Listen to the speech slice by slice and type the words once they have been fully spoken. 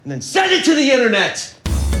and then send it to the internet!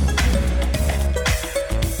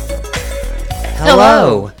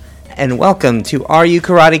 Hello, and welcome to Are You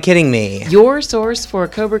Karate Kidding Me? Your source for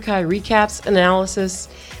Cobra Kai recaps, analysis,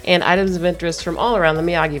 and items of interest from all around the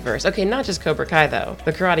Miyagi-verse. Okay, not just Cobra Kai, though.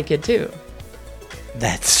 The Karate Kid 2.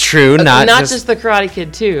 That's true, Not just the Karate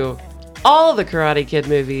Kid 2. All the Karate Kid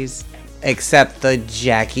movies. Except the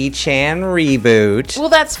Jackie Chan reboot. Well,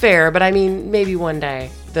 that's fair, but I mean, maybe one day.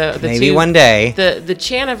 One day. The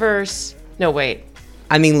Chaniverse... No, wait.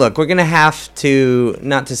 I mean, look, we're going to have to,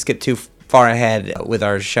 not to skip too far ahead with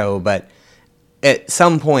our show, but at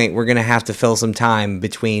some point we're going to have to fill some time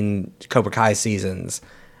between Cobra Kai seasons.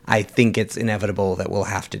 I think it's inevitable that we'll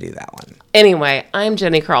have to do that one. Anyway, I'm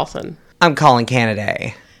Jenny Carlson. I'm Colin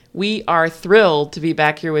Canaday. We are thrilled to be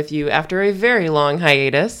back here with you after a very long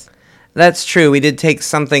hiatus. That's true. We did take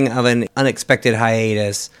something of an unexpected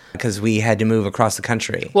hiatus because we had to move across the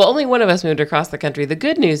country. Well, only one of us moved across the country. The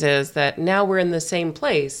good news is that now we're in the same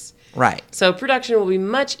place. Right. So production will be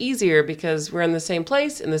much easier because we're in the same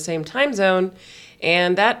place, in the same time zone,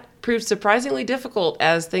 and that proved surprisingly difficult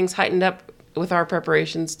as things heightened up with our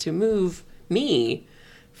preparations to move me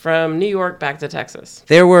from New York back to Texas.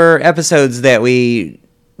 There were episodes that we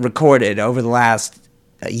recorded over the last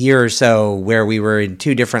year or so where we were in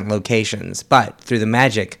two different locations, but through the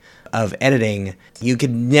magic of editing, you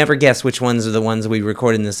could never guess which ones are the ones we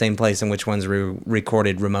recorded in the same place and which ones were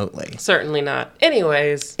recorded remotely. Certainly not.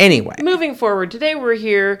 Anyway. Moving forward, today we're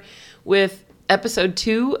here with episode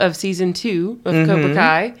 2 of season 2 of Cobra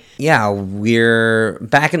Kai. Yeah, we're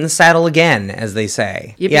back in the saddle again, as they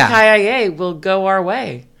say. Yippee-ki-yay will go our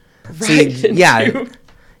way.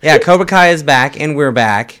 Yeah, Cobra Kai is back, and we're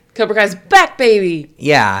back. Cobra Kai's back, baby!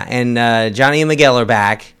 Yeah, and Johnny and Miguel are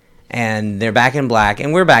back, and they're back in black,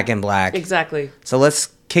 and we're back in black. Exactly. So let's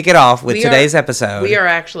kick it off with today's episode. We are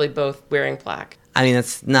actually both wearing black. I mean,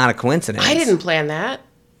 that's not a coincidence. I didn't plan that.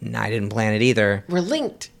 No, I didn't plan it either. We're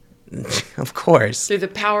linked. Of course. Through the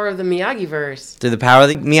power of the Miyagi-verse. Through the power of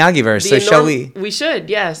the Miyagi-verse. So shall we? We should,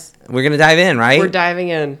 yes. We're going to dive in, right? We're diving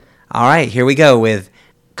in. All right, here we go with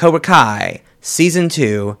Cobra Kai, Season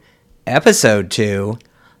 2, Episode 2,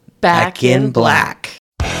 Back in Black.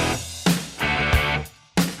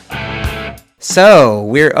 So,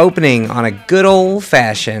 we're opening on a good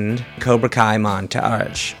old-fashioned Cobra Kai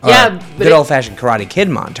montage. Good old-fashioned Karate Kid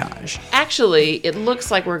montage. Actually, it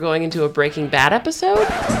looks like we're going into a Breaking Bad episode.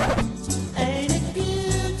 Ain't it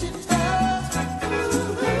beautiful?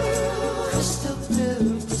 Crystal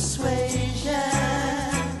blue persuasion.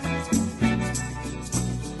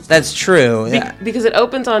 That's true. Because it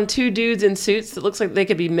opens on two dudes in suits that looks like they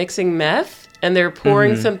could be mixing meth, and they're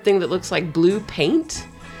pouring something that looks like blue paint.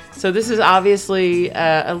 So this is obviously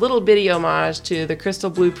a little bitty homage to the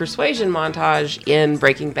Crystal Blue Persuasion montage in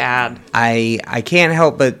Breaking Bad. I can't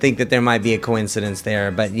help but think that there might be a coincidence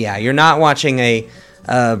there. But yeah, you're not watching a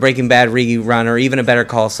Breaking Bad rerun or even a Better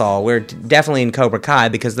Call Saul. We're definitely in Cobra Kai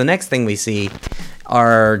because the next thing we see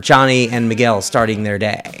are Johnny and Miguel starting their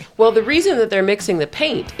day. Well, the reason that they're mixing the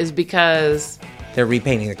paint is because they're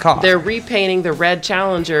repainting the car. They're repainting the red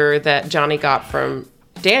Challenger that Johnny got from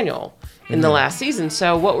Daniel in the last season.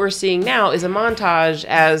 So what we're seeing now is a montage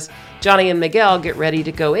as Johnny and Miguel get ready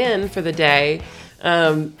to go in for the day.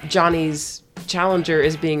 Johnny's Challenger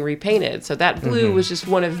is being repainted. So that blue was just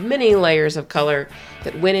one of many layers of color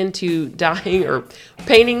that went into dyeing or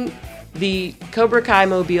painting the Cobra Kai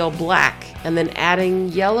mobile black and then adding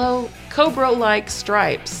yellow Cobra-like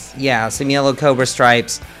stripes. Yeah, some yellow Cobra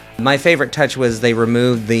stripes. My favorite touch was they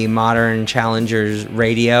removed the modern Challenger's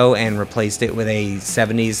radio and replaced it with a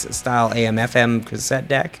 70s style AM/FM cassette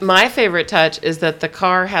deck. My favorite touch is that the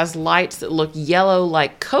car has lights that look yellow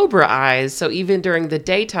like cobra eyes. So even during the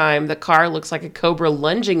daytime, the car looks like a cobra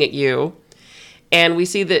lunging at you. And we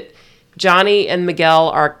see that Johnny and Miguel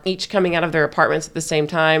are each coming out of their apartments at the same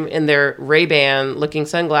time in their Ray-Ban looking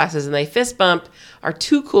sunglasses, and they fist bump, are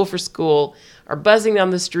too cool for school, are buzzing down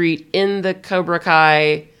the street in the Cobra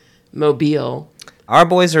Kai mobile. Our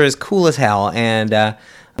boys are as cool as hell, and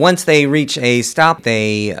once they reach a stop,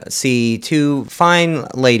 they see two fine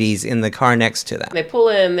ladies in the car next to them. They pull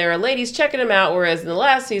in, there are ladies checking him out, whereas in the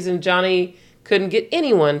last season, Johnny couldn't get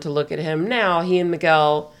anyone to look at him. Now, he and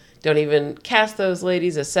Miguel don't even cast those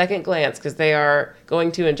ladies a second glance, because they are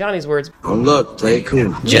going to, in Johnny's words, Don't look, play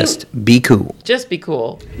cool. Just be cool. Just be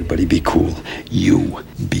cool. Everybody be cool. You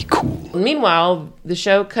be cool. Meanwhile, the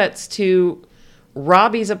show cuts to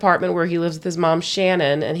Robbie's apartment where he lives with his mom,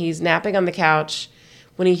 Shannon, and he's napping on the couch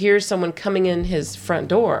when he hears someone coming in his front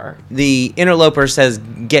door. The interloper says,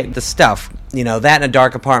 get the stuff. You know, that in a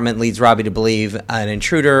dark apartment leads Robbie to believe an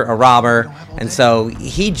intruder, a robber, and so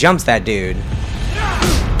he jumps that dude.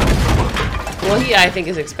 Well, he, I think,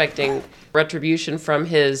 is expecting retribution from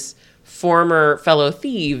his former fellow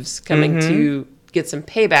thieves coming to get some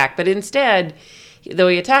payback. But instead, though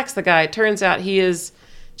he attacks the guy, it turns out he is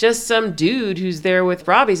just some dude who's there with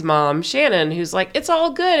Robbie's mom, Shannon, who's like, it's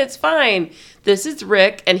all good, it's fine. This is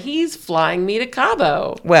Rick, and he's flying me to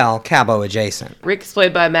Cabo. Well, Cabo adjacent. Rick's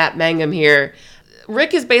played by Matt Mangum here.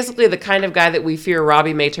 Rick is basically the kind of guy that we fear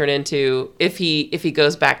Robbie may turn into if he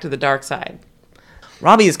goes back to the dark side.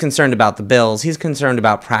 Robbie is concerned about the bills. He's concerned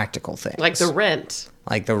about practical things. Like the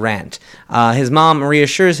rent. His mom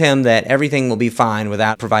reassures him that everything will be fine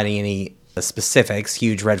without providing any specifics.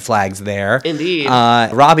 Huge red flags there. Indeed.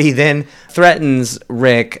 Robbie then threatens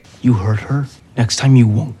Rick. You hurt her? Next time you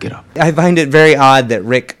won't get up. I find it very odd that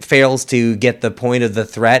Rick fails to get the point of the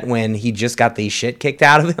threat when he just got the shit kicked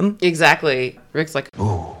out of him. Exactly. Rick's like,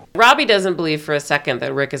 Ooh. Robbie doesn't believe for a second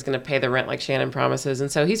that Rick is going to pay the rent like Shannon promises,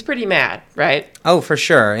 and so he's pretty mad, right? Oh, for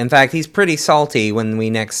sure. In fact, he's pretty salty when we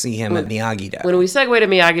next see him at Miyagi-Do. When we segue to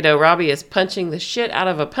Miyagi-Do, Robbie is punching the shit out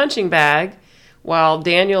of a punching bag while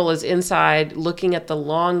Daniel is inside looking at the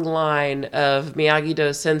long line of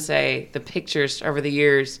Miyagi-Do sensei, the pictures over the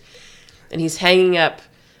years, and he's hanging up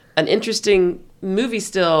an interesting movie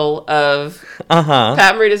still of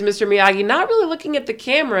Pat Morita's Mr. Miyagi, not really looking at the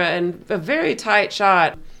camera, and a very tight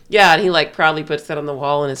shot. Yeah, and he like proudly puts that on the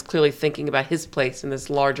wall and is clearly thinking about his place in this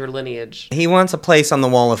larger lineage. He wants a place on the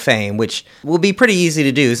Wall of Fame, which will be pretty easy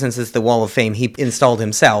to do since it's the Wall of Fame he installed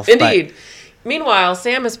himself. Indeed. Meanwhile,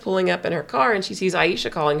 Sam is pulling up in her car and she sees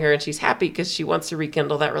Aisha calling her, and she's happy because she wants to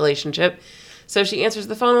rekindle that relationship. So she answers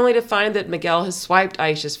the phone only to find that Miguel has swiped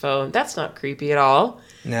Aisha's phone. That's not creepy at all.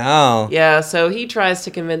 No. Yeah, so he tries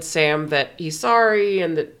to convince Sam that he's sorry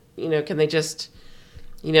and that, can they just,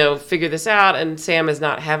 figure this out? And Sam is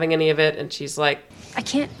not having any of it. And she's like, I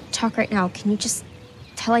can't talk right now. Can you just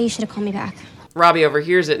tell Aisha to call me back? Robbie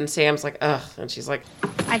overhears it and Sam's like, ugh. And she's like,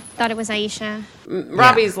 I thought it was Aisha.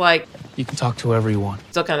 Robbie's like, You can talk to whoever you want.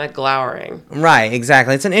 still kind of glowering. Right,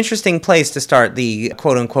 exactly. It's an interesting place to start the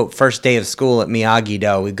quote-unquote first day of school at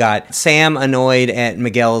Miyagi-Do. We've got Sam annoyed at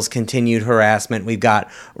Miguel's continued harassment. We've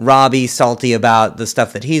got Robbie salty about the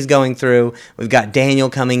stuff that he's going through. We've got Daniel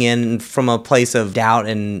coming in from a place of doubt,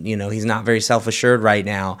 and, he's not very self-assured right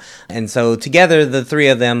now. And so together, the three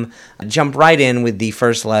of them jump right in with the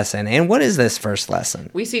first lesson. And what is this first lesson?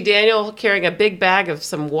 We see Daniel carrying a big bag of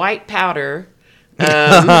some white powder.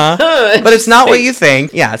 But it's not what you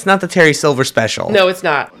think. Yeah, it's not the Terry Silver special. No, it's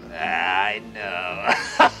not. I know.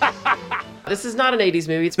 This is not an 80s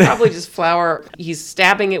movie. It's probably just flour. He's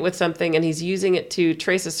stabbing it with something, and he's using it to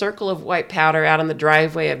trace a circle of white powder out on the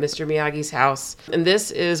driveway of Mr. Miyagi's house. And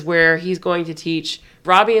this is where he's going to teach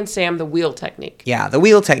Robbie and Sam the wheel technique. Yeah, the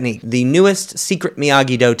wheel technique, the newest secret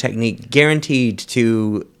Miyagi-Do technique, guaranteed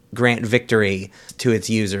to grant victory to its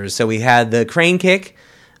users. So we had the crane kick,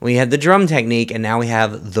 we had the drum technique, and now we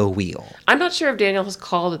have the wheel. I'm not sure if Daniel has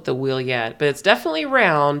called it the wheel yet, but it's definitely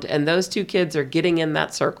round, and those two kids are getting in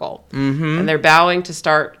that circle. Mm-hmm. And they're bowing to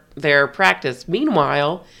start their practice.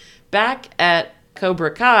 Meanwhile, back at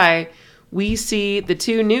Cobra Kai, we see the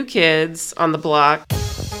two new kids on the block.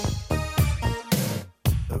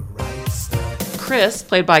 Chris,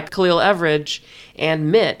 played by Khalil Everidge,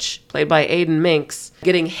 and Mitch, played by Aiden Minks,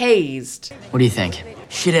 getting hazed. What do you think?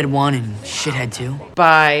 Shithead 1 and Shithead 2?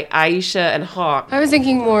 By Aisha and Hawk. I was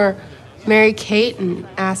thinking more Mary Kate and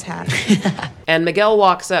Asshat. And Miguel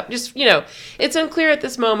walks up. Just, it's unclear at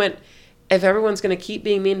this moment if everyone's going to keep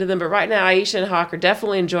being mean to them. But right now, Aisha and Hawk are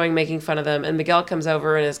definitely enjoying making fun of them. And Miguel comes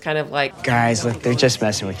over and is kind of like... Guys, look, they're just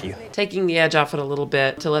messing with you. Taking the edge off it a little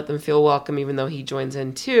bit to let them feel welcome, even though he joins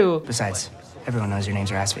in too. Besides, everyone knows your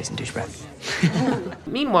names are Assface and Douchebag.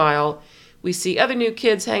 Meanwhile, we see other new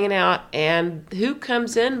kids hanging out, and who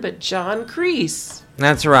comes in but John Kreese?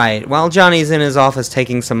 That's right. While Johnny's in his office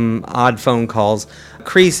taking some odd phone calls,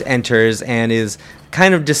 Kreese enters and is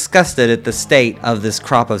kind of disgusted at the state of this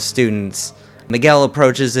crop of students. Miguel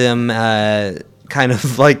approaches him, kind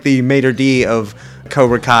of like the maitre d' of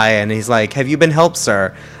Cobra Kai, and he's like, "Have you been helped,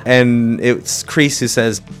 sir?" And it's Kreese who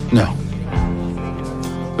says, No.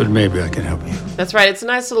 But maybe I can help you. That's right. It's a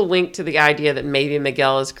nice little wink to the idea that maybe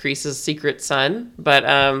Miguel is Kreese's secret son. But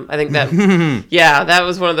I think that, that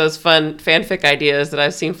was one of those fun fanfic ideas that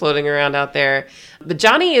I've seen floating around out there. But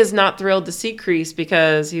Johnny is not thrilled to see Kreese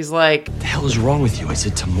because he's like... What the hell is wrong with you? I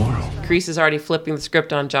said tomorrow. Kreese is already flipping the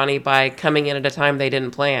script on Johnny by coming in at a time they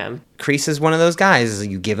didn't plan. Kreese is one of those guys.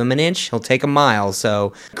 You give him an inch, he'll take a mile.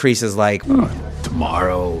 So Kreese is like...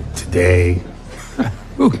 Tomorrow, today.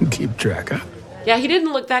 Who can keep track, huh? Yeah, he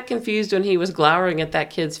didn't look that confused when he was glowering at that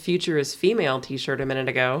kid's "Future is Female" t-shirt a minute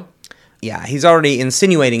ago. Yeah, he's already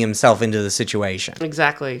insinuating himself into the situation.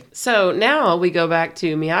 Exactly. So now we go back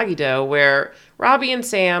to Miyagi-Do, where Robbie and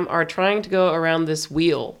Sam are trying to go around this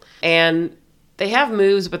wheel. And they have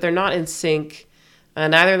moves, but they're not in sync.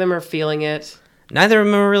 Neither of them are feeling it. Neither of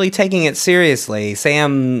them are really taking it seriously.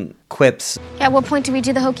 Sam quips, Yeah, at what point do we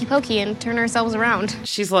do the hokey pokey and turn ourselves around?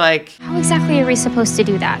 She's like, How exactly are we supposed to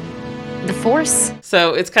do that? The Force?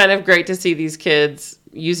 so it's kind of great to see these kids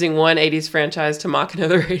using one 80s franchise to mock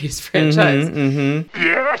another 80s franchise.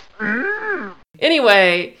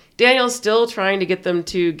 Anyway, Daniel's still trying to get them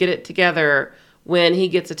to get it together when he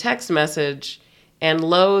gets a text message. And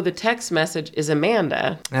lo, the text message is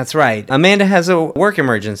Amanda. That's right. Amanda has a work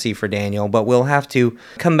emergency for Daniel, but we'll have to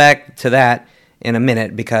come back to that in a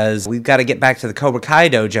minute because we've got to get back to the Cobra Kai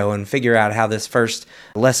dojo and figure out how this first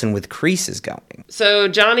lesson with Kreese is going. So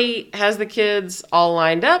Johnny has the kids all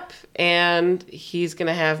lined up, and he's going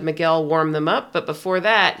to have Miguel warm them up. But before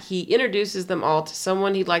that, he introduces them all to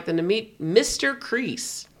someone he'd like them to meet, Mr.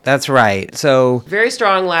 Kreese. That's right. So Very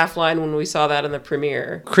strong laugh line when we saw that in the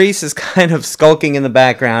premiere. Kreese is kind of skulking in the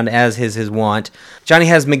background, as is his wont. Johnny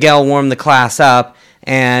has Miguel warm the class up,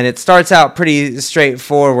 and it starts out pretty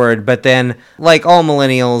straightforward, but then, like all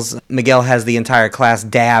millennials, Miguel has the entire class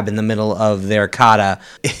dab in the middle of their kata.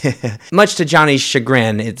 Much to Johnny's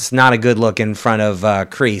chagrin, it's not a good look in front of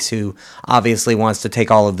Kreese, who obviously wants to take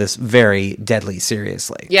all of this very deadly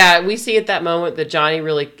seriously. Yeah, we see at that moment that Johnny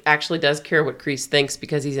really actually does care what Kreese thinks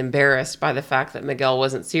because he's embarrassed by the fact that Miguel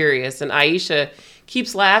wasn't serious. And Aisha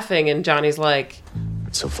keeps laughing, and Johnny's like...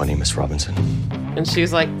 It's so funny, Miss Robinson. And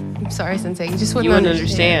she's like, I'm sorry, Sensei. You just you wouldn't wouldn't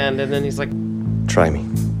understand. And then he's like, Try me.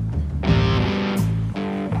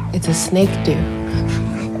 It's a snake do.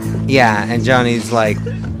 Yeah, and Johnny's like,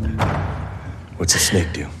 What's a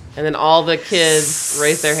snake do? and then all the kids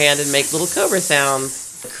raise their hand and make little cobra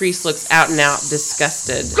sounds. Kreese looks out and out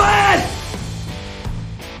disgusted.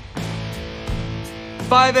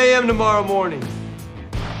 5 a.m. tomorrow morning.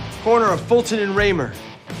 Corner of Fulton and Raymer.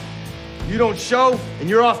 You don't show, and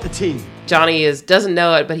you're off the team. Johnny doesn't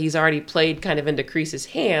know it, but he's already played kind of into Kreese's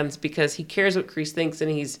hands because he cares what Kreese thinks,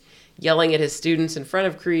 and he's yelling at his students in front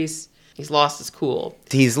of Kreese. He's lost his cool.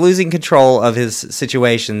 he's losing control of his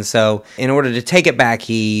situation, so in order to take it back,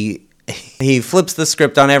 he flips the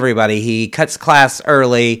script on everybody. He cuts class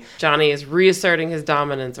early. Johnny is reasserting his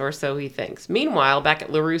dominance, or so he thinks. Meanwhile, back at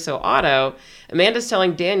LaRusso Auto, Amanda's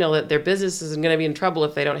telling Daniel that their business is going to be in trouble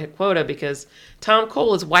if they don't hit quota because Tom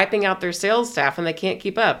Cole is wiping out their sales staff and they can't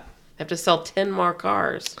keep up. They have to sell 10 more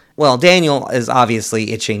cars. Well, Daniel is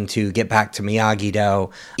obviously itching to get back to Miyagi-Do,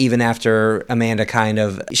 even after Amanda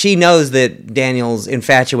she knows that Daniel's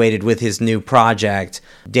infatuated with his new project.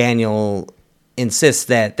 Daniel insists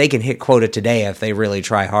that they can hit quota today if they really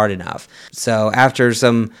try hard enough. So after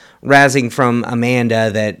some razzing from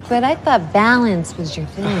Amanda But I thought balance was your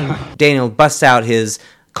thing. Daniel busts out his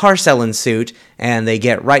car selling suit and they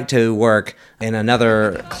get right to work in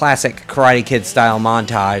another classic Karate Kid style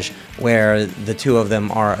montage where the two of them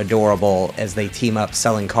are adorable as they team up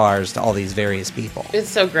selling cars to all these various people. It's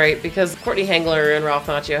so great because Courtney Hengler and Ralph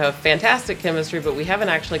Macchio have fantastic chemistry, but we haven't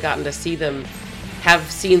actually gotten to see them have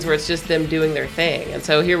scenes where it's just them doing their thing. And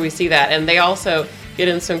so here we see that. And they also get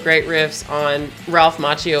in some great riffs on Ralph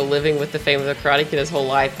Macchio living with the fame of the Karate Kid his whole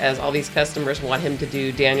life as all these customers want him to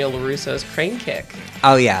do Daniel LaRusso's crane kick.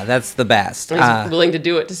 Oh yeah, that's the best. And he's willing to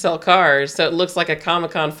do it to sell cars, so it looks like a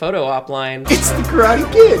Comic-Con photo op line. It's the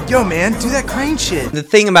Karate Kid. Yo, man, do that crane shit. The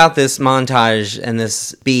thing about this montage and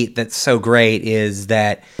this beat that's so great is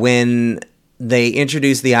that when they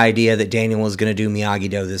introduced the idea that Daniel was going to do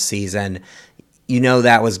Miyagi-Do this season, you know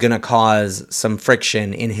that was going to cause some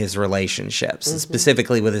friction in his relationships,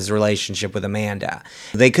 specifically with his relationship with Amanda.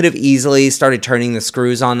 They could have easily started turning the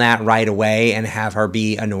screws on that right away and have her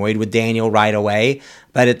be annoyed with Daniel right away.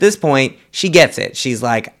 But at this point, she gets it. She's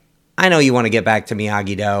like, I know you want to get back to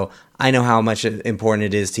Miyagi-Do. I know how much important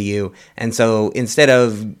it is to you. And so instead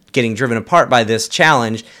of getting driven apart by this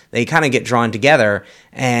challenge, they kind of get drawn together,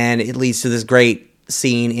 and it leads to this great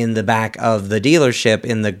scene in the back of the dealership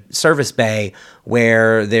in the service bay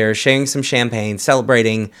where they're sharing some champagne,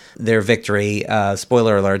 celebrating their victory.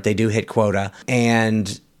 Spoiler alert, they do hit quota.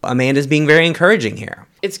 And Amanda's being very encouraging here.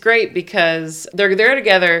 It's great because they're there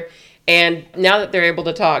together, and now that they're able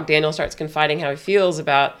to talk, Daniel starts confiding how he feels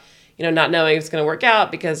about, not knowing if it's going to work out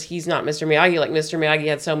because he's not Mr. Miyagi. Like, Mr. Miyagi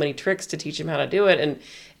had so many tricks to teach him how to do it. And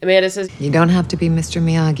Amanda says, You don't have to be Mr.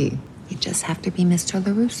 Miyagi. You just have to be Mr.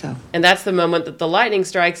 LaRusso. and that's the moment that the lightning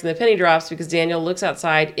strikes and the penny drops because Daniel looks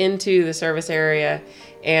outside into the service area,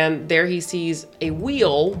 and there he sees a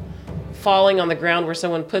wheel falling on the ground where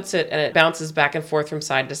someone puts it, and it bounces back and forth from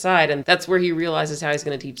side to side. And that's where he realizes how he's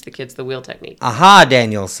going to teach the kids the wheel technique. Aha,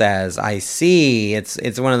 Daniel says. I see.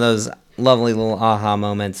 It's one of those lovely little aha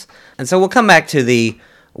moments. And so we'll come back to the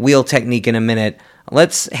wheel technique in a minute.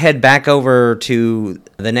 Let's head back over to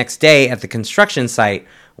the next day at the construction site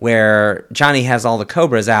where Johnny has all the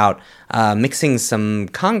Cobras out mixing some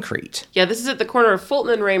concrete. Yeah, this is at the corner of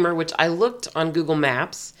Fulton and Raymer, which I looked on Google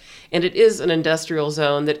Maps, and it is an industrial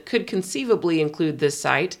zone that could conceivably include this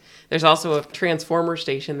site. There's also a transformer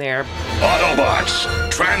station there. Autobots,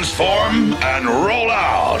 transform and roll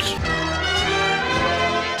out!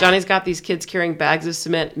 Johnny's got these kids carrying bags of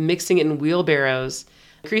cement, mixing it in wheelbarrows.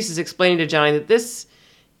 Kreese is explaining to Johnny that this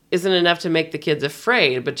isn't enough to make the kids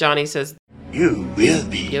afraid, but Johnny says, "You will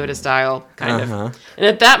be." Yoda style, kind of. And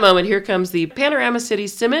at that moment, here comes the Panorama City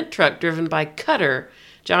cement truck driven by Cutter,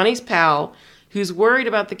 Johnny's pal, who's worried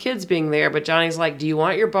about the kids being there, but Johnny's like, do you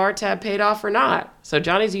want your bar tab paid off or not? So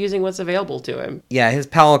Johnny's using what's available to him. Yeah, his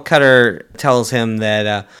pal Cutter tells him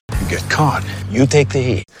that... you get caught, you take the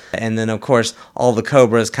heat. And then, of course, all the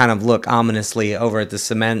Cobras kind of look ominously over at the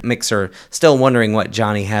cement mixer, still wondering what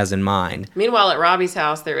Johnny has in mind. Meanwhile, at Robbie's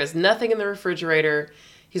house, there is nothing in the refrigerator.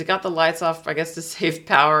 He's got the lights off, I guess, to save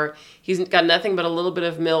power. He's got nothing but a little bit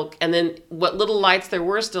of milk. And then what little lights there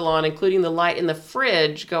were still on, including the light in the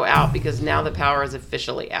fridge, go out because now the power is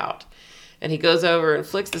officially out. And he goes over and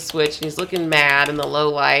flicks the switch, and he's looking mad in the low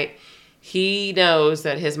light. He knows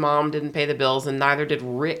that his mom didn't pay the bills, and neither did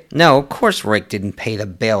Rick. No, of course Rick didn't pay the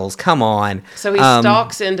bills. Come on. So he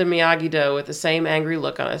stalks into Miyagi-Do with the same angry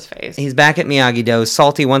look on his face. He's back at Miyagi-Do,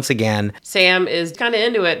 salty once again. Sam is kind of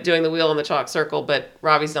into it, doing the wheel in the chalk circle, but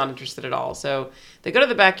Robbie's not interested at all. So they go to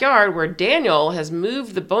the backyard where Daniel has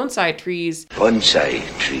moved the bonsai trees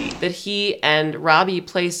that he and Robbie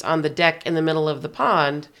placed on the deck in the middle of the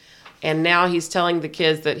pond. And now he's telling the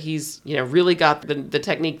kids that he's, really got the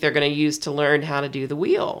technique they're going to use to learn how to do the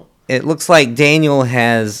wheel. It looks like Daniel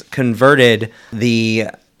has converted the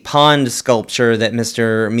pond sculpture that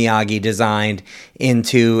Mr. Miyagi designed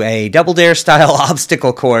into a Double Dare style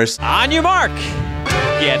obstacle course. On your mark,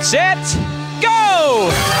 get set, go!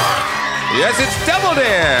 Yes, it's Double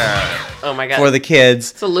Dare! Oh my God. For the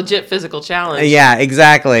kids. It's a legit physical challenge. Yeah,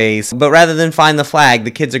 exactly. But rather than find the flag,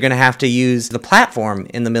 the kids are going to have to use the platform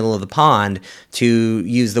in the middle of the pond to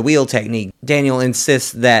use the wheel technique. Daniel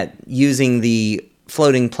insists that using the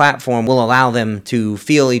floating platform will allow them to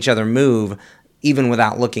feel each other move even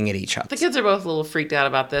without looking at each other. The kids are both a little freaked out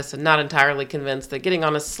about this and not entirely convinced that getting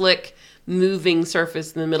on a slick, moving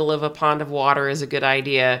surface in the middle of a pond of water is a good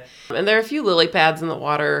idea. And there are a few lily pads in the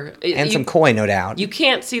water. And some koi, no doubt. You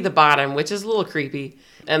can't see the bottom, which is a little creepy.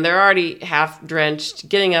 And they're already half drenched,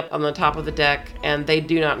 getting up on the top of the deck, and they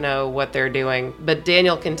do not know what they're doing. But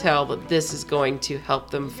Daniel can tell that this is going to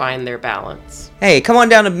help them find their balance. Hey, come on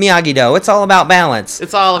down to Miyagi-Do. It's all about balance.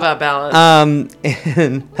 It's all about balance.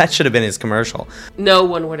 And that should have been his commercial. No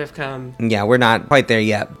one would have come. Yeah, we're not quite there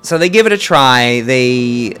yet. So they give it a try.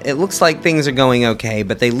 It looks like things are going okay,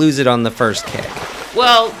 but they lose it on the first kick.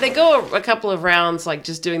 Well, they go a couple of rounds, like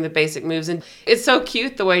just doing the basic moves. And it's so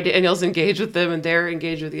cute the way Daniel's engaged with them and they're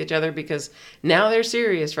engaged with each other because now they're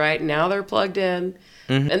serious, right? Now they're plugged in.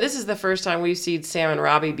 Mm-hmm. And this is the first time we've seen Sam and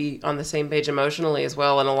Robbie be on the same page emotionally as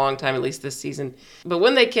well in a long time, at least this season. But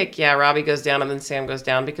when they kick, Robbie goes down and then Sam goes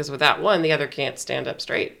down because without one, the other can't stand up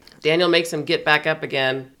straight. Daniel makes them get back up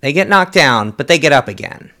again. They get knocked down, but they get up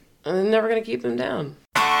again. And they're never going to keep them down.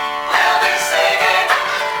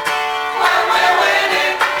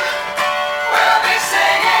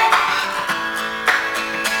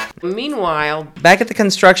 Meanwhile, back at the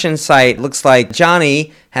construction site, looks like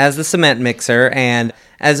Johnny has the cement mixer, and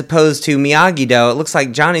as opposed to Miyagi-Do, it looks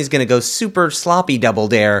like Johnny's going to go super sloppy Double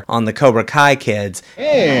Dare on the Cobra Kai kids.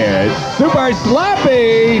 It's super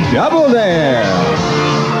sloppy Double Dare!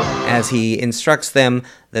 As he instructs them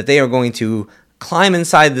that they are going to climb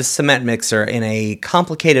inside the cement mixer in a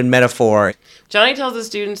complicated metaphor. Johnny tells the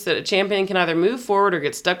students that a champion can either move forward or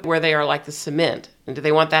get stuck where they are like the cement. And do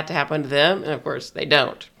they want that to happen to them? And of course, they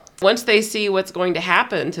don't. Once they see what's going to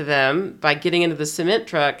happen to them by getting into the cement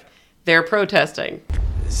truck, they're protesting.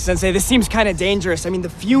 Sensei, this seems kind of dangerous. I mean,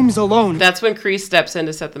 the fumes alone. That's when Kreese steps in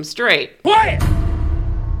to set them straight. Quiet!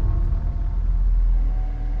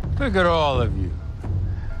 Look at all of you.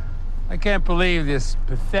 I can't believe this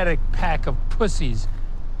pathetic pack of pussies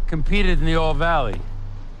competed in the All Valley.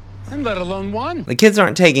 And let alone one. The kids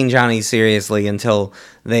aren't taking Johnny seriously until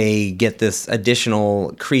they get this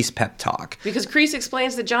additional Kreese pep talk. Because Kreese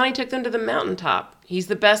explains that Johnny took them to the mountaintop. He's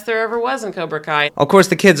the best there ever was in Cobra Kai. Of course,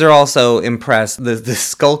 the kids are also impressed. The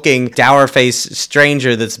skulking, dour-faced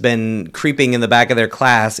stranger that's been creeping in the back of their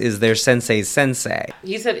class is their sensei's sensei.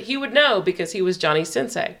 He said he would know because he was Johnny's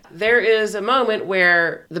sensei. There is a moment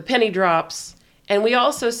where the penny drops, and we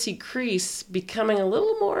also see Kreese becoming a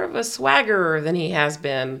little more of a swaggerer than he has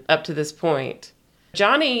been up to this point.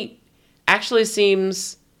 Johnny actually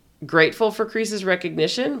seems grateful for Kreese's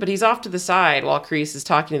recognition, but he's off to the side while Kreese is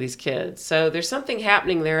talking to these kids. So there's something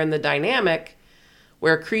happening there in the dynamic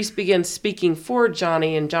where Kreese begins speaking for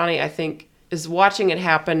Johnny, and Johnny, I think, is watching it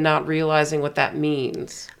happen, not realizing what that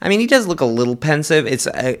means. I mean, he does look a little pensive. It's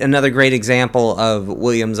another great example of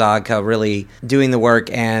William Zabka really doing the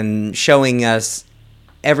work and showing us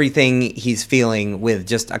everything he's feeling with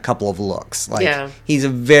just a couple of looks. He's a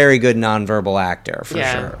very good nonverbal actor, for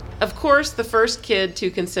sure. Of course, the first kid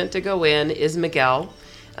to consent to go in is Miguel.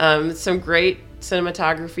 Some great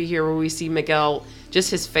cinematography here where we see Miguel,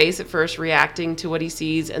 just his face at first reacting to what he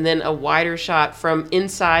sees, and then a wider shot from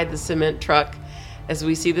inside the cement truck as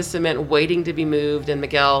we see the cement waiting to be moved, and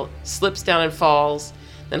Miguel slips down and falls.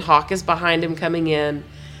 Then Hawk is behind him coming in.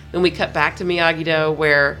 Then we cut back to Miyagi-Do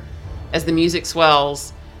where, as the music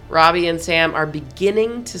swells, Robbie and Sam are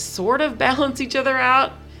beginning to sort of balance each other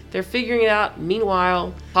out. They're figuring it out.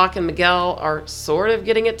 Meanwhile, Hawk and Miguel are sort of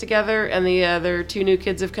getting it together, and the other two new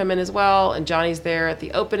kids have come in as well, and Johnny's there at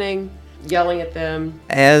the opening, yelling at them.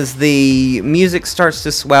 As the music starts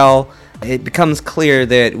to swell, it becomes clear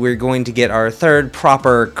that we're going to get our third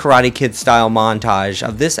proper Karate Kid style montage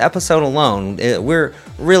of this episode alone. We're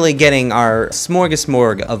really getting our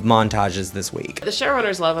smorgasbord of montages this week. The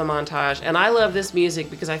showrunners love a montage, and I love this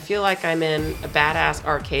music because I feel like I'm in a badass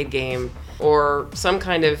arcade game or some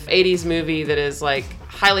kind of 80s movie that is like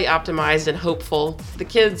highly optimized and hopeful. The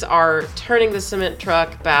kids are turning the cement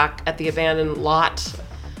truck back at the abandoned lot,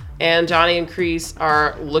 and Johnny and Kreese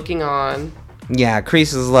are looking on. Yeah,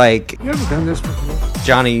 Kreese is like, You ever done this before?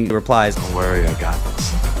 Johnny replies, Don't worry, I got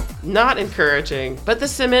this. Not encouraging, but the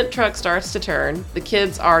cement truck starts to turn. The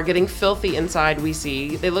kids are getting filthy inside, we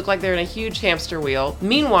see. They look like they're in a huge hamster wheel.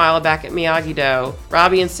 Meanwhile, back at Miyagi-Do,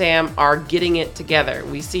 Robbie and Sam are getting it together.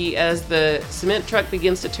 We see as the cement truck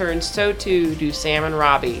begins to turn, so too do Sam and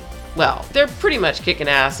Robbie. Well, they're pretty much kicking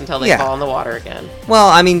ass until they fall in the water again. Well,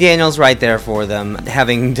 I mean, Daniel's right there for them.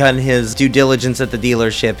 Having done his due diligence at the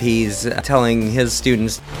dealership, he's telling his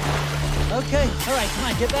students, Okay, all right, come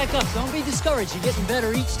on, get back up. Don't be discouraged. You're getting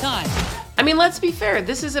better each time. I mean, let's be fair.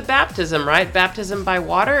 This is a baptism, right? Baptism by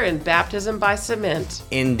water and baptism by cement.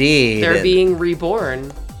 Indeed. They're being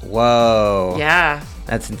reborn. Whoa. Yeah.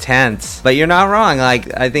 That's intense. But you're not wrong.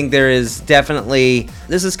 Like, I think there is definitely...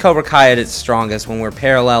 This is Cobra Kai at its strongest when we're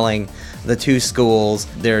paralleling the two schools.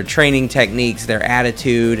 Their training techniques, their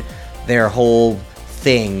attitude, their whole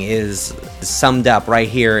thing is summed up right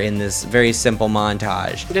here in this very simple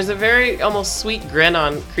montage. There's a very almost sweet grin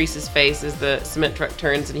on Kreese's face as the cement truck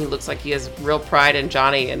turns and he looks like he has real pride in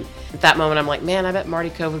Johnny. And at that moment, I'm like, man, I bet Marty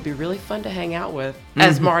Cove would be really fun to hang out with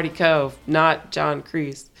as Marty Cove, not John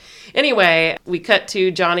Kreese. Anyway, we cut to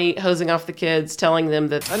Johnny hosing off the kids, telling them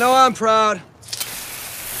that... I know I'm proud. Your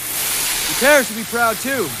parents should be proud,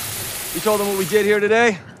 too. We told them what we did here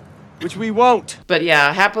today, which we won't. But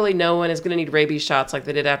yeah, happily no one is going to need rabies shots like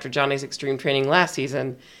they did after Johnny's extreme training last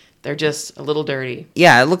season. They're just a little dirty.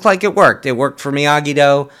 Yeah, it looked like it worked. It worked for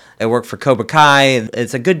Miyagi-Do. It worked for Cobra Kai.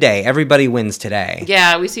 It's a good day. Everybody wins today.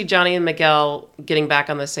 Yeah, we see Johnny and Miguel getting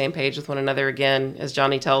back on the same page with one another again, as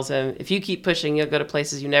Johnny tells him, if you keep pushing, you'll go to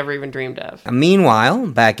places you never even dreamed of. Meanwhile,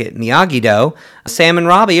 back at Miyagi-Do, Sam and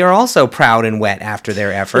Robbie are also proud and wet after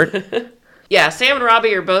their effort. Yeah, Sam and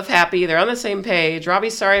Robbie are both happy. They're on the same page.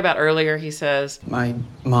 Robbie's sorry about earlier, he says. My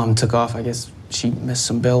mom took off. I guess she missed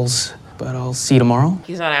some bills. But I'll see you tomorrow.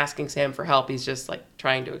 He's not asking Sam for help. He's just like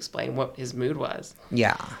trying to explain what his mood was.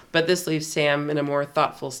 Yeah. But this leaves Sam in a more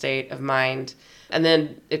thoughtful state of mind. And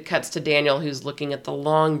then it cuts to Daniel, who's looking at the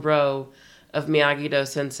long row of Miyagi-Do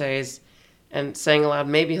senseis and saying aloud,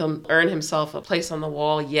 maybe he'll earn himself a place on the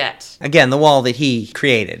wall yet. Again, the wall that he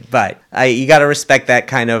created. But you got to respect that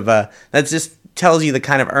kind of, that's just tells you the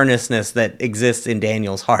kind of earnestness that exists in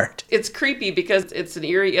Daniel's heart. It's creepy because it's an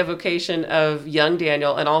eerie evocation of young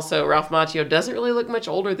Daniel, and also Ralph Macchio doesn't really look much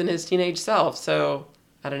older than his teenage self, so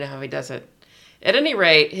I don't know how he does it. At any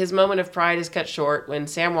rate, his moment of pride is cut short when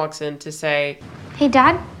Sam walks in to say, Hey,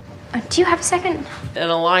 Dad, Do you have a second? In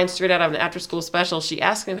a line straight out of an after-school special, she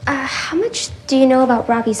asks him, How much do you know about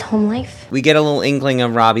Robbie's home life? We get a little inkling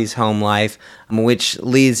of Robbie's home life, which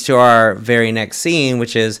leads to our very next scene,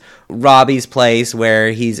 which is Robbie's place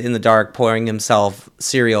where he's in the dark pouring himself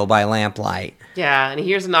cereal by lamplight. yeah, and he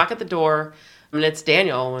hears a knock at the door, and it's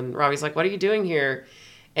Daniel, and Robbie's like, what are you doing here?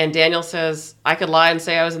 And Daniel says, I could lie and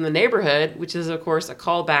say I was in the neighborhood, which is, of course, a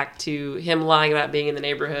callback to him lying about being in the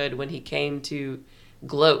neighborhood when he came to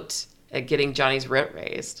gloat at getting Johnny's rent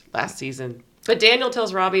raised last season. But Daniel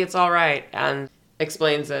tells Robbie it's all right and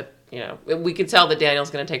explains that, we can tell that Daniel's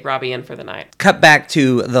going to take Robbie in for the night. Cut back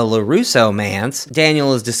to the LaRusso manse.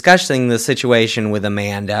 Daniel is discussing the situation with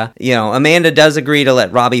Amanda. Amanda does agree to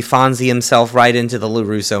let Robbie Fonzie himself right into the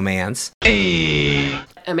LaRusso manse.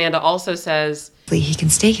 Amanda also says, He can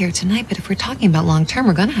stay here tonight, but if we're talking about long term,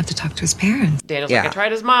 we're going to have to talk to his parents. Daniel's like, I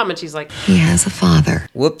tried his mom, and she's like, he has a father.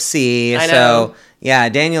 Whoopsie. I know. So,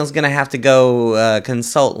 Daniel's going to have to go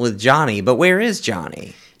consult with Johnny. But where is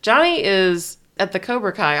Johnny? Johnny is at the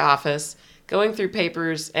Cobra Kai office going through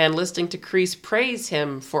papers and listening to Kreese praise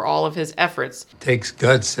him for all of his efforts. Takes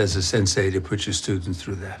guts as a sensei to put your students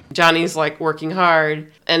through that. Johnny's like working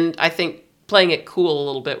hard, and I think playing it cool a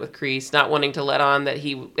little bit with Kreese, not wanting to let on that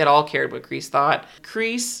he at all cared what Kreese thought.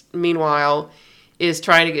 Kreese, meanwhile, is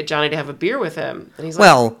trying to get Johnny to have a beer with him. And he's like,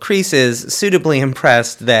 well, Kreese is suitably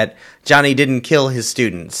impressed that Johnny didn't kill his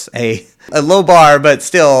students. A low bar, but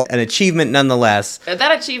still an achievement nonetheless.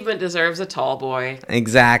 That achievement deserves a tall boy.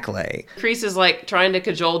 Exactly. Kreese is like trying to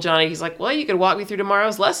cajole Johnny. He's like, well, you could walk me through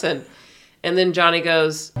tomorrow's lesson. And then Johnny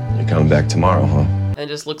goes, You're coming back tomorrow, huh? and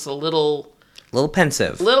just looks a little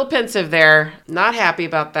pensive. Little pensive there. Not happy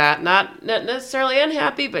about that. Not necessarily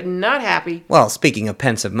unhappy, but not happy. Well, speaking of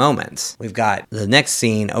pensive moments, we've got the next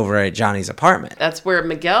scene over at Johnny's apartment. That's where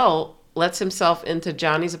Miguel lets himself into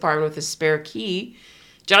Johnny's apartment with his spare key.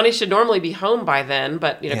 Johnny should normally be home by then,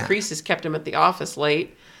 but, Kreese has kept him at the office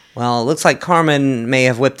late. Well, it looks like Carmen may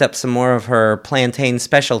have whipped up some more of her plantain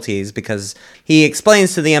specialties because he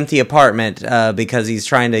explains to the empty apartment because he's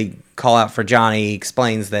trying to call out for Johnny. He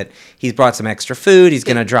explains that he's brought some extra food. He's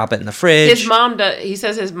going to drop it in the fridge. He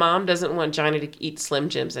says his mom doesn't want Johnny to eat Slim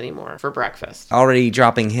Jims anymore for breakfast. Already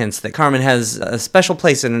dropping hints that Carmen has a special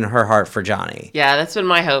place in her heart for Johnny. Yeah, that's been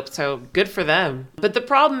my hope, so good for them. But the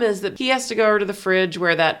problem is that he has to go over to the fridge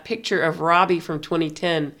where that picture of Robbie from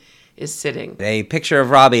 2010 is sitting. A picture of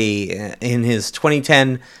Robbie in his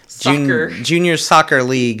 2010 Junior Soccer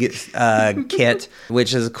League kit,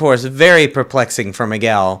 which is, of course, very perplexing for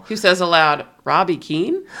Miguel. Who says aloud, Robbie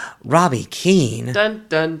Keane? Robbie Keane? Dun,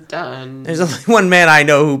 dun, dun. There's only one man I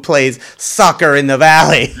know who plays soccer in the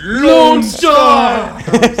Valley. Lone Star!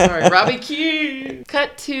 Oh, sorry, Robbie Keane.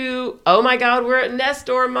 Cut to, oh my God, we're at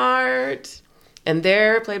Nestor Mart. And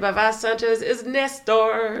there, played by Vas Sanchez, is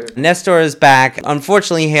Nestor. Nestor is back.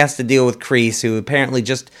 Unfortunately, he has to deal with Kreese, who apparently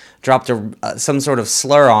just dropped some sort of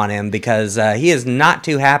slur on him because he is not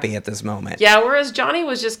too happy at this moment. Yeah, whereas Johnny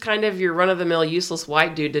was just kind of your run-of-the-mill useless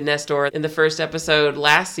white dude to Nestor in the first episode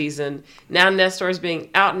last season. Now Nestor is being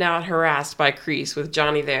out-and-out harassed by Kreese with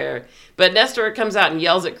Johnny there. But Nestor comes out and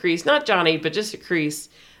yells at Kreese, not Johnny, but just at Kreese.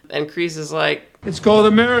 And Kreese is like, It's called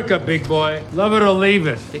America, big boy. Love it or leave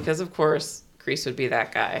it. Because, of course, Kreese would be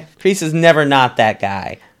that guy. Kreese is never not that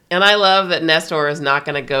guy. And I love that Nestor is not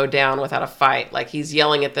going to go down without a fight. Like, he's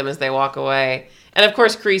yelling at them as they walk away. And, of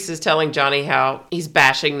course, Kreese is telling Johnny how he's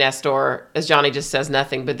bashing Nestor as Johnny just says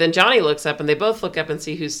nothing. But then Johnny looks up, and they both look up and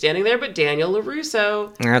see who's standing there but Daniel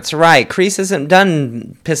LaRusso. That's right. Kreese isn't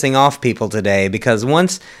done pissing off people today because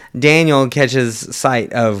once Daniel catches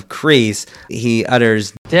sight of Kreese, he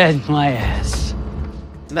utters, Dead my ass.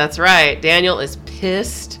 That's right. Daniel is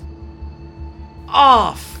pissed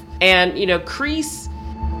off. And, Kreese...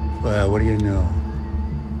 Well, what do you know?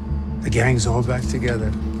 The gang's all back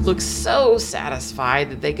together. Looks so satisfied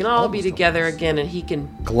that they can all be together again, and he can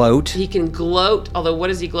gloat. He can gloat, although what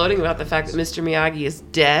is he gloating about? The fact that Mr. Miyagi is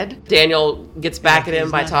dead? Daniel gets back at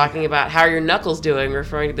him by talking about how are your knuckles doing,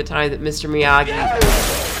 referring to the time that Mr.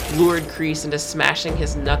 Miyagi lured Kreese into smashing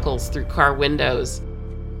his knuckles through car windows.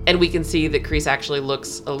 And we can see that Kreese actually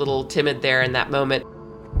looks a little timid there in that moment.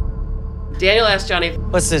 Daniel asks Johnny,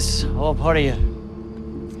 What's this? All part of your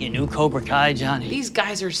new Cobra Kai, Johnny? These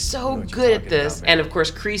guys are so good at this. And of course,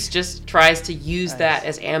 Kreese just tries to use that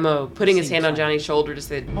as ammo, putting his hand on Johnny's shoulder to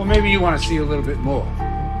say, Well, maybe you want to see a little bit more.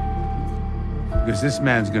 Because this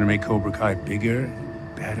man's going to make Cobra Kai bigger,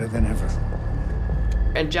 better than ever.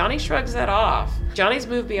 And Johnny shrugs that off. Johnny's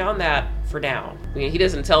moved beyond that for now. I mean, he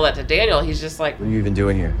doesn't tell that to Daniel. He's just like, What are you even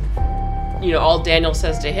doing here? all Daniel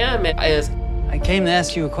says to him is, I came to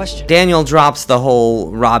ask you a question. Daniel drops the whole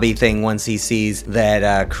Robbie thing once he sees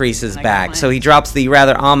that Kreese is back. So he drops the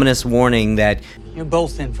rather ominous warning that You're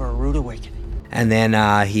both in for a rude awakening. and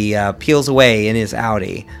then he peels away in his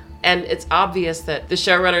Audi. And it's obvious that the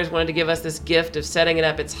showrunners wanted to give us this gift of setting it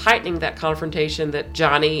up. It's heightening that confrontation that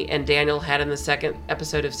Johnny and Daniel had in the second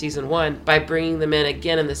episode of season 1 by bringing them in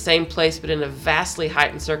again in the same place, but in a vastly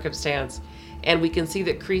heightened circumstance. And we can see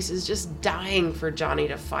that Kreese is just dying for Johnny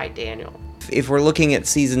to fight Daniel. If we're looking at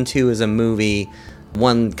season 2 as a movie,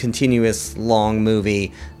 one continuous long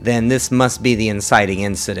movie, then this must be the inciting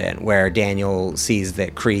incident where Daniel sees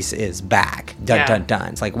that Kreese is back. Dun dun dun.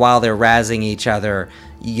 It's like while they're razzing each other,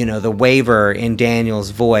 you know, the waver in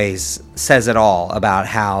Daniel's voice says it all about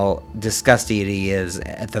how disgusted he is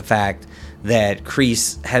at the fact that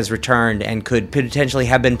Kreese has returned and could potentially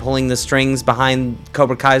have been pulling the strings behind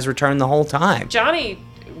Cobra Kai's return the whole time. Johnny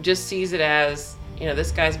just sees it as, you know,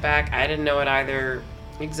 this guy's back. I didn't know it either.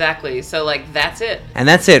 Exactly. So, like, that's it. And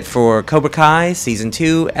that's it for Cobra Kai Season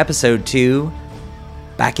 2, Episode 2,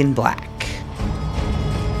 Back in Black.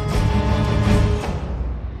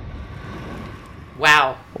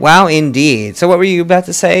 Wow. Wow, indeed. So what were you about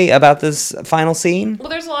to say about this final scene? Well,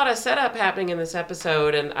 there's a lot of setup happening in this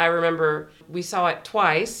episode, and I remember we saw it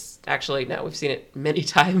twice. Actually, no, we've seen it many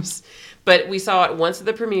times. But we saw it once at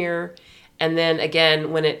the premiere, and then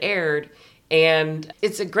again when it aired. And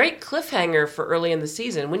it's a great cliffhanger for early in the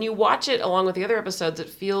season. When you watch it along with the other episodes, it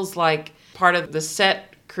feels like part of the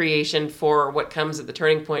set creation for what comes at the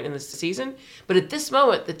turning point in this season. But at this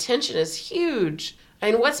moment, the tension is huge.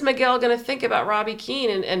 I mean, what's Miguel going to think about Robbie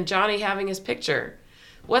Keane and Johnny having his picture?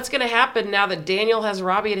 What's going to happen now that Daniel has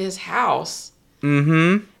Robbie at his house?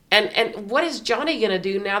 Mm-hmm. And what is Johnny going to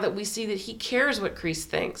do now that we see that he cares what Kreese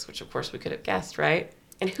thinks? Which, of course, we could have guessed, right?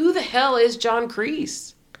 And who the hell is John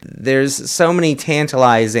Kreese? There's so many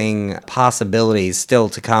tantalizing possibilities still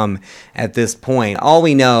to come at this point. All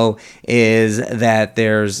we know is that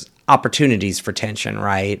there's opportunities for tension,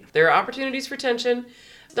 right? There are opportunities for tension.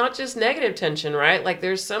 It's not just negative tension, right? Like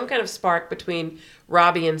there's some kind of spark between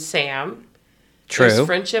Robbie and Sam. True. There's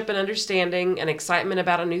friendship and understanding and excitement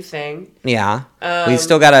about a new thing. Yeah. We've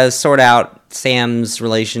still got to sort out Sam's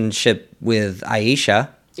relationship with Aisha.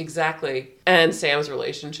 Exactly. And Sam's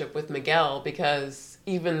relationship with Miguel, because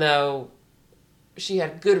even though she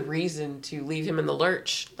had good reason to leave him in the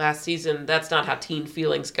lurch last season, that's not how teen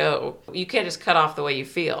feelings go. You can't just cut off the way you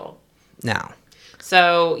feel. No.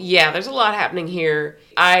 So, yeah, there's a lot happening here.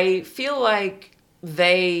 I feel like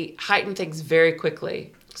they heighten things very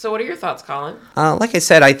quickly. So what are your thoughts, Colin? Like I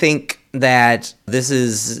said, I think that this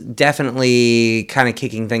is definitely kind of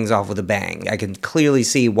kicking things off with a bang. I can clearly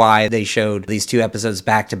see why they showed these 2 episodes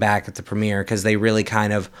back to back at the premiere, because they really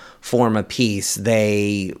kind of form a piece.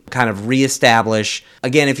 They kind of reestablish,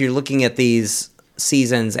 again, if you're looking at these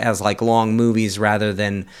seasons as like long movies rather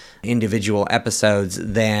than individual episodes,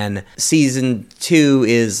 then season 2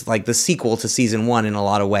 is like the sequel to season 1 in a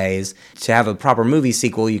lot of ways. To have a proper movie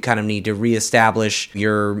sequel, you kind of need to reestablish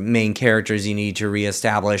your main characters, you need to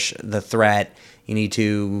reestablish the threat, you need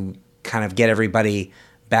to kind of get everybody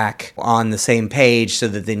back on the same page so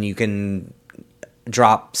that then you can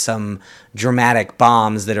drop some dramatic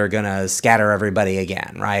bombs that are going to scatter everybody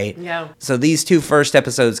again, right? Yeah. So these 2 first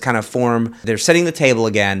episodes kind of form, they're setting the table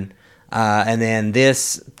again, and then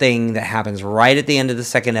this thing that happens right at the end of the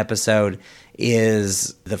second episode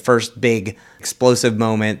is the first big explosive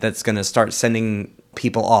moment that's going to start sending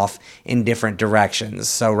people off in different directions.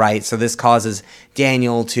 So this causes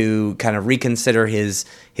Daniel to kind of reconsider his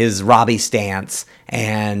Robbie stance,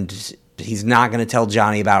 and he's not going to tell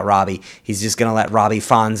Johnny about Robbie. He's just going to let Robbie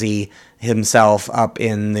Fonzie himself up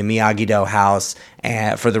in the Miyagi-Do house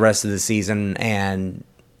for the rest of the season, and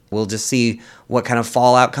we'll just see what kind of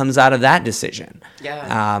fallout comes out of that decision.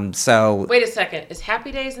 Yeah. So wait a second. Is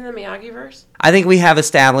Happy Days in the Miyagi-verse? I think we have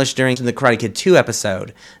established during the Karate Kid 2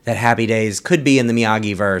 episode that Happy Days could be in the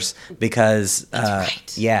Miyagi-verse because, That's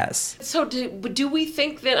right. Yes. So do we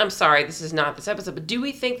think that, I'm sorry, this is not this episode, but do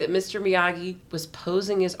we think that Mr. Miyagi was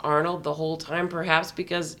posing as Arnold the whole time, perhaps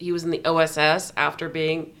because he was in the OSS after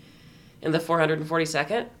being in the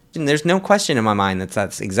 442nd? And there's no question in my mind that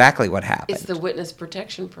that's exactly what happened. It's the Witness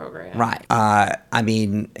Protection Program. Right. I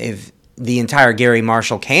mean, if the entire Gary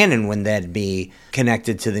Marshall canon would then be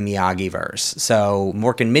connected to the Miyagi-verse. So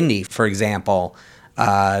Mork and Mindy, for example,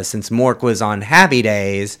 since Mork was on Happy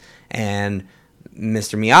Days and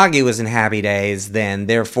Mr. Miyagi was in Happy Days, then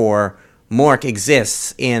therefore Mork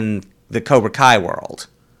exists in the Cobra Kai world.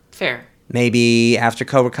 Fair. Maybe after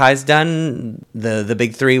Cobra Kai's done, the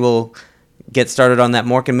big 3 will get started on that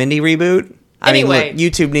Mork and Mindy reboot. I mean, look,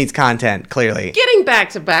 YouTube needs content, clearly. Getting back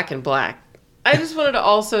to Back in Black, I just wanted to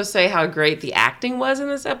also say how great the acting was in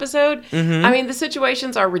this episode. Mhm. I mean, the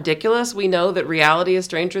situations are ridiculous. We know that reality is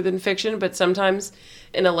stranger than fiction, but sometimes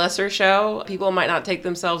in a lesser show, people might not take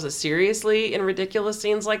themselves as seriously in ridiculous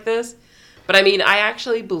scenes like this. But I mean, I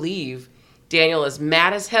actually believe Daniel is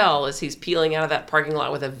mad as hell as he's peeling out of that parking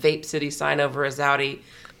lot with a Vape City sign over his Audi.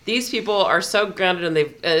 These people are so grounded, and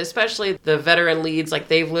they've, especially the veteran leads, like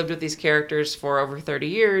they've lived with these characters for over 30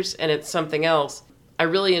 years, and it's something else. I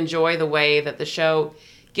really enjoy the way that the show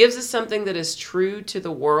gives us something that is true to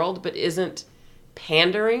the world, but isn't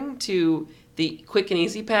pandering to the quick and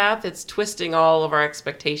easy path. It's twisting all of our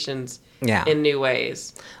expectations in new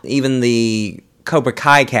ways. Even the Cobra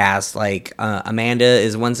Kai cast, like Amanda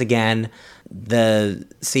is once again the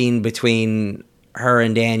scene between her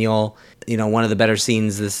and Daniel, one of the better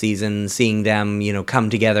scenes this season, seeing them, come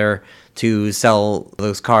together to sell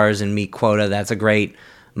those cars and meet quota. That's a great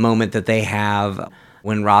moment that they have.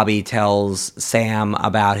 When Robbie tells Sam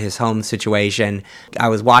about his home situation, I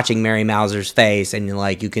was watching Mary Mauser's face, and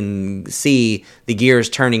you can see the gears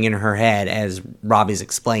turning in her head as Robbie's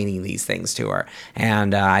explaining these things to her.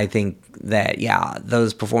 And I think that,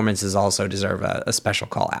 those performances also deserve a special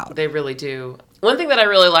call out. They really do. One thing that I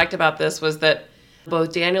really liked about this was that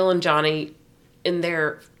both Daniel and Johnny, in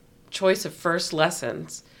their choice of first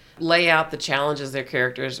lessons, lay out the challenges their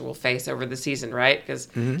characters will face over the season, right? Because,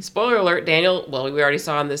 spoiler alert, Daniel, we already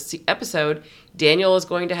saw in this episode, Daniel is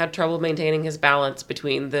going to have trouble maintaining his balance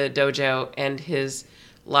between the dojo and his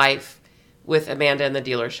life with Amanda in the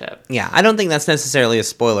dealership. Yeah, I don't think that's necessarily a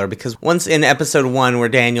spoiler, because once in episode 1 where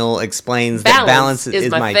Daniel explains that balance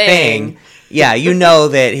is my thing, you know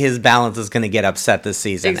that his balance is going to get upset this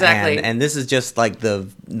season. Exactly. And this is just like the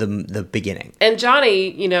beginning. And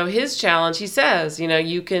Johnny, his challenge, he says,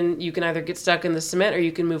 you can either get stuck in the cement or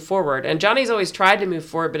you can move forward. And Johnny's always tried to move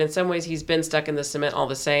forward, but in some ways he's been stuck in the cement all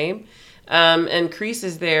the same. And Kreese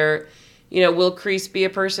is there. Will Kreese be a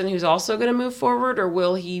person who's also going to move forward, or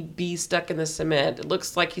will he be stuck in the cement? It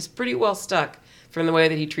looks like he's pretty well stuck from the way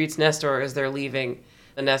that he treats Nestor as they're leaving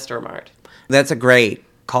the Nestor Mart. That's a great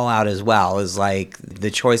call out as well, is like the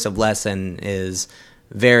choice of lesson is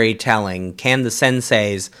very telling. Can the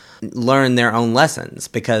senseis learn their own lessons?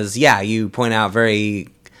 Because, you point out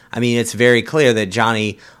it's very clear that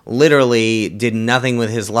Johnny literally did nothing with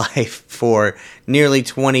his life for nearly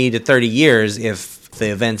 20 to 30 years if the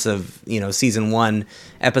events of, season 1,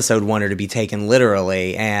 episode 1 are to be taken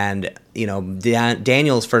literally. And,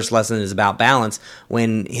 Daniel's first lesson is about balance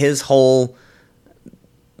when his whole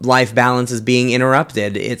life balance is being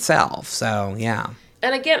interrupted itself. So, yeah.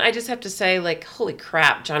 And again, I just have to say, holy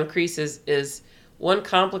crap, John Kreese is one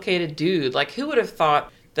complicated dude. Who would have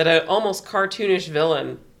thought that an almost cartoonish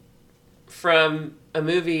villain from a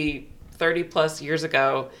movie 30 plus years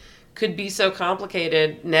ago could be so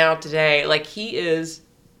complicated now today? He is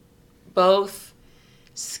both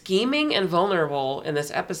scheming and vulnerable in this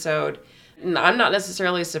episode. And I'm not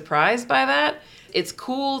necessarily surprised by that. It's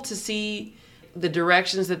cool to see the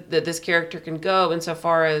directions that this character can go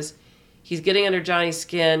insofar as he's getting under Johnny's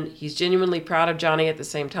skin. He's genuinely proud of Johnny at the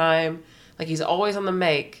same time. He's always on the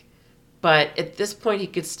make, but at this point he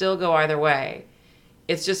could still go either way.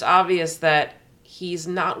 It's just obvious that he's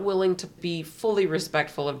not willing to be fully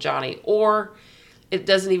respectful of Johnny, or it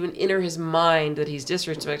doesn't even enter his mind that he's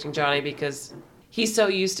disrespecting Johnny because he's so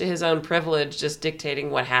used to his own privilege just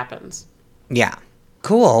dictating what happens. Yeah.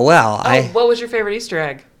 Cool. Well, what was your favorite Easter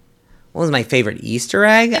egg? What was my favorite Easter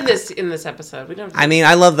egg? In this episode. We don't.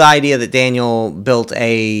 I love the idea that Daniel built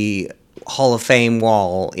a Hall of Fame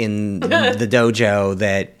wall in the dojo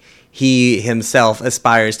that he himself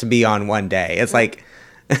aspires to be on one day. It's like...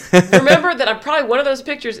 Remember that probably one of those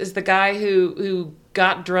pictures is the guy who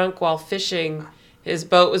got drunk while fishing. His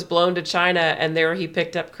boat was blown to China, and there he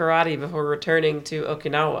picked up karate before returning to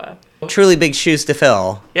Okinawa. Truly big shoes to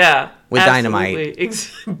fill. Yeah. With absolutely.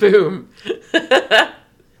 dynamite. Boom.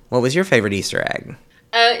 What was your favorite Easter egg?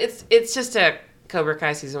 It's just a Cobra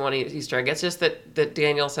Kai season 1 Easter egg. It's just that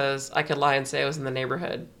Daniel says, I could lie and say I was in the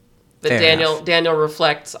neighborhood. That Daniel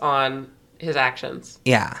reflects on his actions.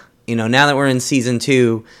 Yeah. Now that we're in season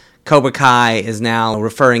 2, Cobra Kai is now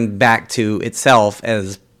referring back to itself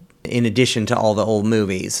as in addition to all the old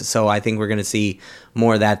movies. So I think we're going to see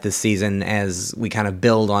more of that this season as we kind of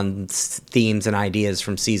build on themes and ideas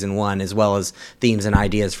from season 1, as well as themes and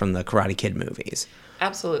ideas from the Karate Kid movies.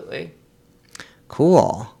 Absolutely.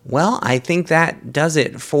 Cool. Well, I think that does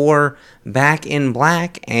it for Back in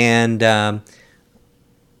Black, and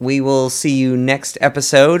we will see you next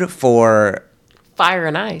episode for Fire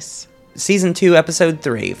and Ice. Season 2, Episode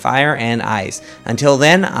 3, Fire and Ice. Until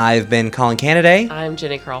then, I've been Colin Canaday. I'm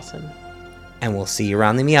Jenny Carlson. And we'll see you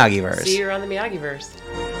around the Miyagiverse. See you around the Miyagiverse.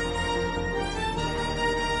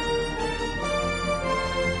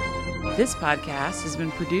 This podcast has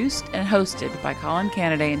been produced and hosted by Colin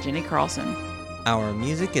Canada and Jenny Carlson. Our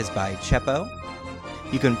music is by Chepo.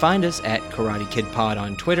 You can find us at Karate Kid Pod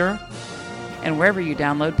on Twitter. And wherever you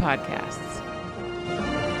download podcasts.